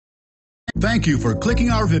Thank you for clicking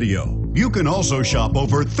our video. You can also shop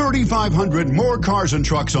over 3,500 more cars and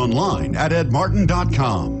trucks online at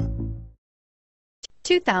edmartin.com.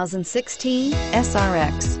 2016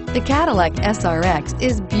 SRX. The Cadillac SRX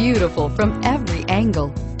is beautiful from every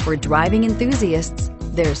angle. For driving enthusiasts,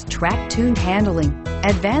 there's track-tuned handling,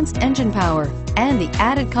 advanced engine power, and the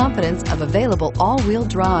added confidence of available all-wheel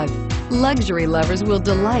drive. Luxury lovers will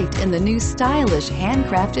delight in the new stylish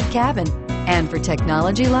handcrafted cabin. And for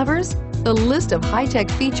technology lovers, the list of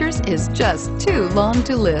high-tech features is just too long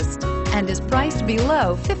to list and is priced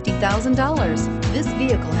below $50,000. This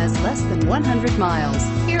vehicle has less than 100 miles.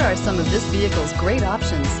 Here are some of this vehicle's great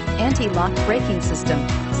options: anti-lock braking system,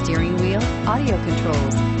 steering wheel audio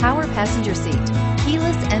controls, power passenger seat,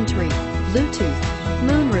 keyless entry, Bluetooth,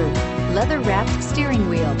 moonroof, leather-wrapped steering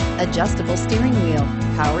wheel, adjustable steering wheel,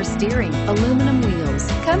 power steering, aluminum wheels.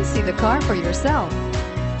 Come see the car for yourself.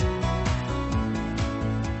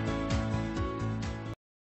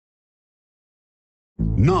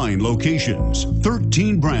 Nine locations,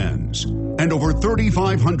 13 brands, and over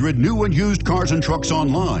 3,500 new and used cars and trucks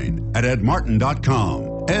online at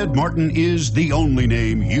edmartin.com. Ed Martin is the only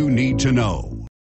name you need to know.